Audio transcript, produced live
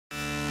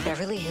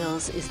Beverly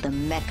Hills is the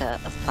mecca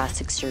of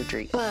plastic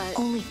surgery, but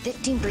only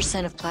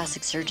 15% of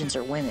plastic surgeons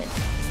are women.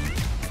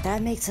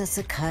 That makes us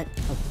a cut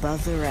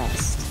above the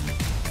rest.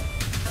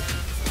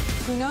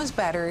 Who knows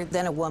better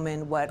than a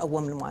woman what a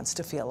woman wants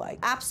to feel like?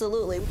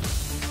 Absolutely.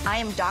 I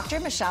am Dr.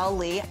 Michelle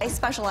Lee. I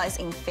specialize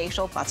in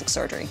facial plastic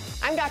surgery.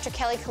 I'm Dr.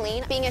 Kelly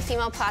Colleen. Being a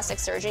female plastic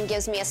surgeon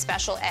gives me a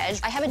special edge.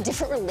 I have a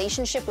different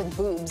relationship with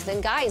boobs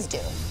than guys do.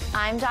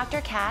 I'm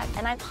Dr. Kat,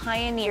 and I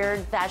pioneered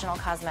vaginal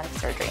cosmetic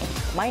surgery.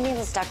 My name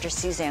is Dr.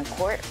 Suzanne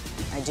Court.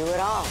 I do it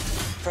all,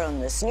 from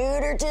the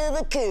snooter to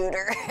the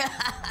cooter.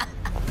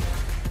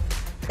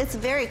 It's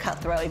very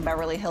cutthroat in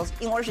Beverly Hills.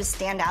 In order to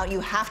stand out, you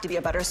have to be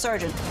a better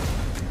surgeon.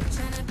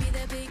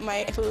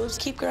 My boobs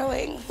keep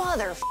growing.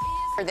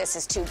 This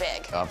is too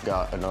big. I've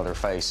got another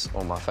face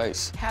on my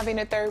face. Having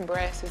a third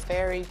breast is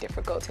very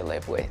difficult to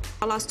live with.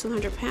 I lost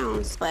 200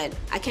 pounds, but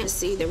I can't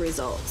see the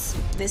results.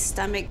 This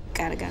stomach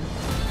gotta go.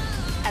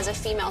 As a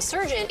female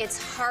surgeon, it's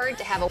hard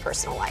to have a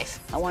personal life.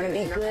 I want to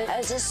be good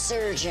as a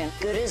surgeon,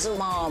 good as a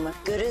mom,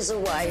 good as a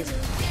wife.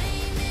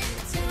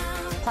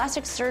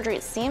 Plastic surgery,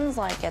 it seems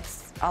like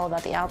it's all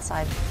about the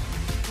outside.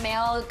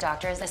 Male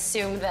doctors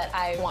assume that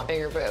I want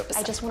bigger boobs.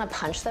 I just want to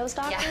punch those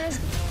doctors.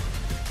 Yeah.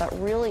 But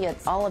really,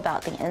 it's all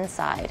about the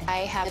inside. I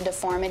have a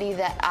deformity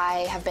that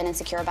I have been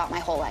insecure about my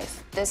whole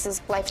life. This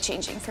is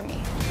life-changing for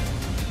me.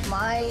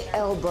 My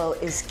elbow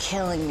is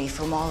killing me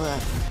from all the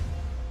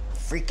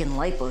freaking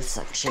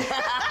liposuction.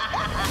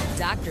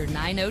 Dr.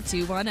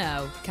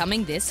 90210,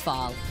 coming this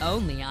fall,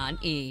 only on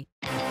E!